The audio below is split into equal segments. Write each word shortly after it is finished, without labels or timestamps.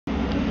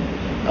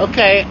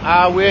Okay,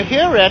 we're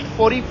here at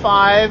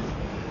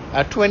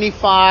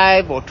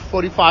 4525 or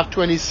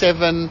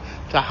 4527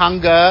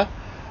 Tujunga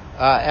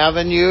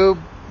Avenue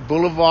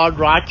Boulevard,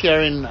 right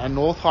here in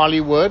North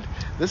Hollywood.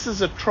 This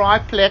is a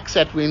triplex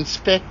that we're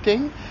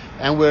inspecting,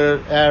 and we're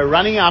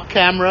running our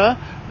camera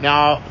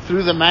now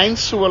through the main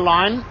sewer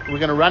line. We're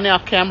going to run our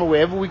camera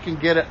wherever we can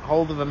get a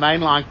hold of the main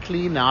line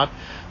clean out.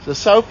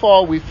 So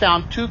far we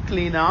found two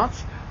clean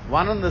outs.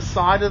 One on the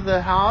side of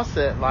the house,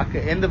 like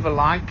an end of a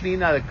line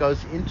clean out that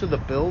goes into the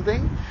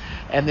building.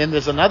 And then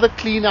there's another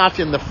clean out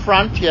in the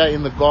front here,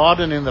 in the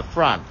garden in the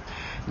front.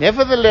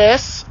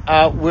 Nevertheless,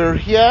 we're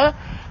here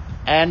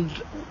and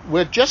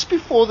we're just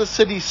before the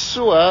city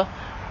sewer,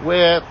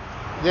 where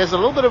there's a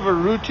little bit of a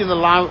route in the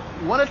line.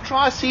 You want to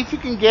try, see if you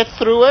can get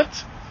through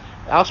it?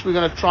 Else we're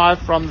going to try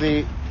from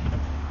the...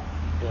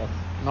 Yeah,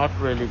 not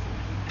really.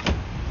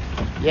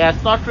 Yeah,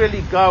 it's not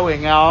really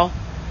going, Al.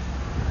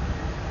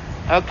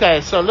 Okay,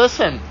 so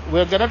listen,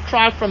 we're going to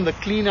try from the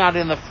clean out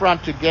in the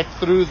front to get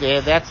through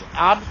there. That's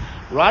out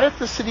right at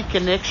the city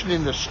connection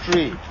in the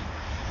street.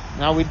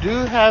 Now we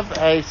do have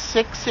a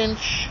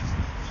 6-inch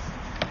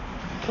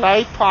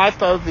clay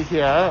pipe over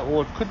here,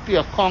 or it could be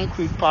a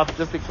concrete pipe,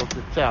 difficult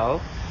to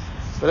tell.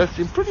 But it's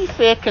in pretty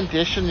fair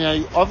condition. You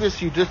know,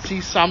 obviously you did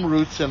see some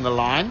roots in the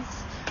line.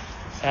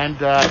 And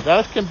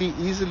those can be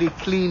easily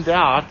cleaned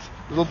out.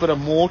 A little bit of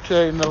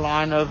mortar in the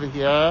line over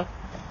here.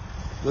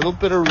 Little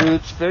bit of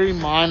roots, very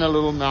minor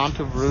little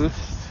amount of roots.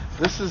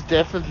 This is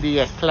definitely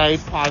a clay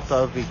pipe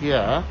over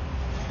here.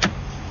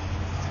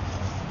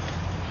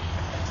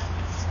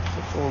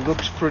 This all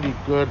looks pretty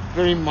good.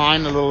 Very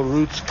minor little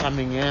roots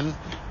coming in.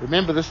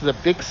 Remember, this is a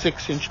big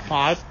 6-inch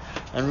pipe.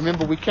 And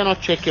remember, we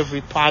cannot check every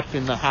pipe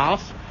in the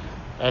house.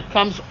 It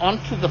comes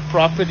onto the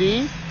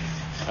property.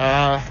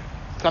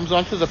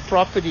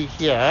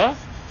 Here.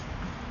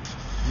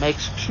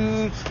 Makes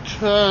two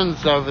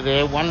turns over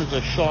there. One is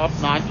a sharp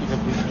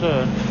 90-degree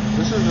turn.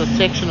 This is a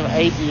section of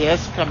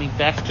ABS coming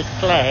back to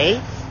clay.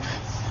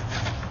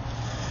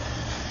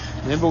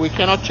 Remember, we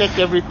cannot check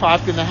every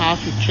pipe in the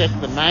house. We check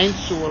the main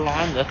sewer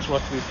line. That's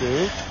what we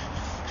do.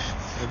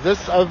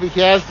 This over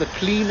here is the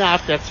clean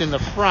out that's in the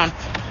front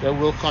that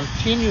we'll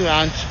continue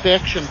our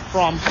inspection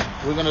from.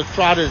 We're going to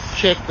try to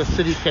check the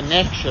city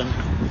connection.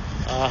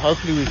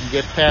 Hopefully we can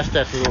get past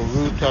that little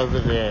route over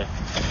there.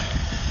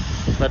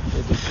 But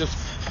it's just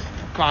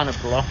kind of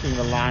blocking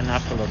the line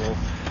up a little.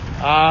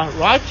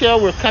 Right here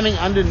we're coming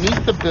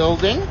underneath the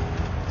building.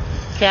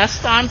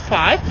 Cast iron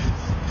pipe.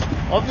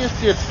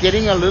 Obviously it's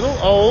getting a little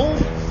old.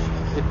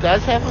 It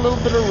does have a little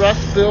bit of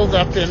rust build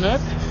up in it.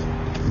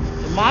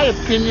 In my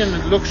opinion,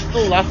 it looks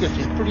still like it's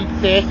in pretty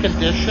fair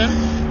condition.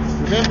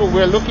 Remember,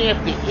 we're looking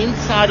at the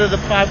inside of the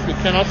pipe. We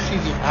cannot see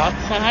the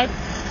outside.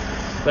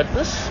 But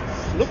this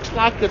looks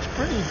like it's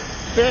pretty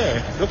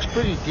fair. It looks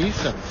pretty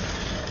decent.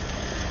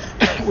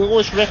 We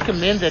always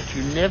recommend that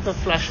you never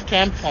flush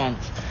tampons,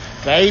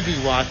 baby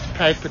wipes,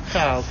 paper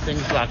towels,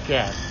 things like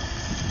that.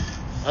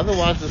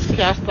 Otherwise, this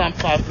cast iron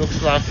pipe looks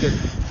like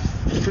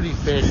it's pretty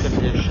fair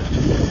condition.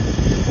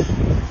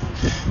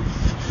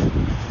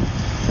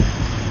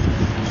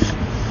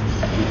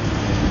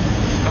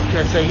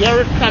 Okay, so here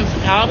it comes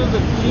out of the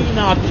clean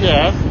out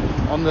here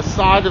on the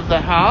side of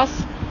the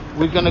house.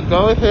 We're going to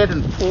go ahead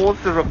and pause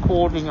the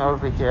recording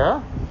over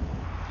here.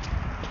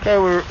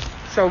 Okay,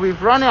 so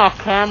we've run our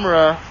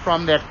camera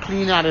from that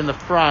clean out in the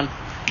front.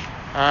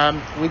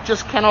 We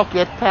just cannot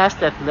get past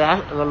that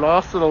the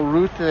last little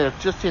route there.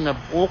 It's just in an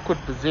awkward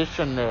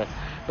position there.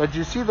 But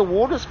you see the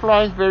water's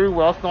flowing very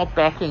well. It's not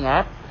backing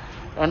up.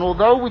 And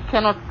although we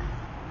cannot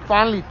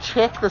finally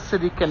check the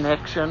city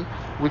connection,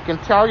 we can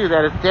tell you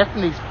that it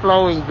definitely is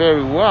flowing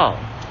very well.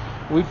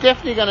 We're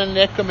definitely going to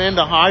recommend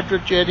a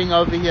hydrojetting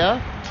over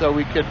here so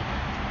we could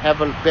have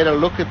a better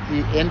look at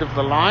the end of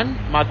the line.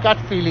 My gut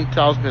feeling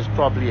tells me it's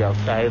probably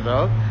okay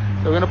though.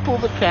 So we're going to pull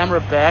the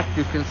camera back.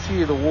 You can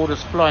see the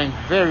water's flowing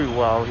very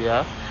well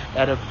here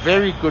at a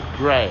very good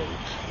grade.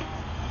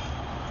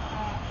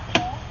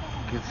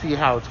 You can see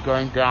how it's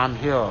going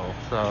downhill,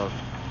 so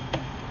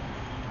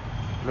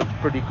looks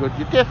pretty good.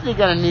 You're definitely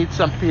going to need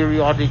some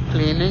periodic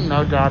cleaning,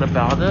 no doubt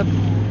about it.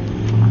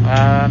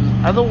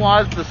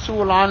 Otherwise, the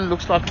sewer line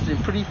looks like it's in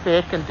pretty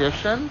fair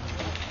condition.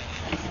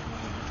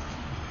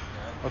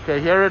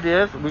 Okay, here it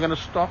is. We're going to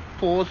stop,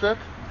 pause it,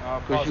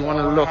 because you want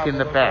to look in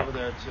the back.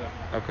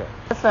 Okay.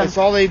 It's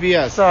all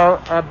ABS. So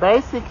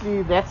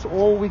basically, that's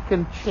all we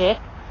can check.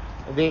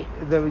 The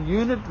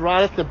unit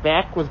right at the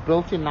back was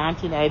built in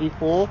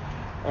 1984,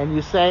 and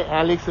you say,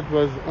 Alex, it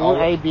was all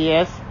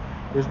ABS.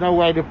 There's no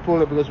way to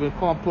pull it because we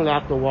can't pull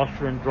out the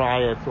washer and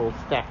dryer. It's all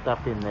stacked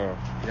up in there.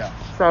 Yeah.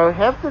 So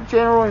have the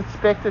general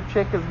inspector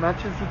check as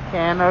much as he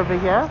can over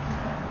here.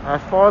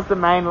 As far as the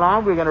main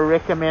line, we're going to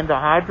recommend a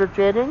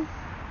hydrojetting.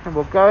 And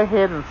we'll go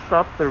ahead and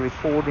stop the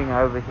recording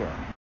over here.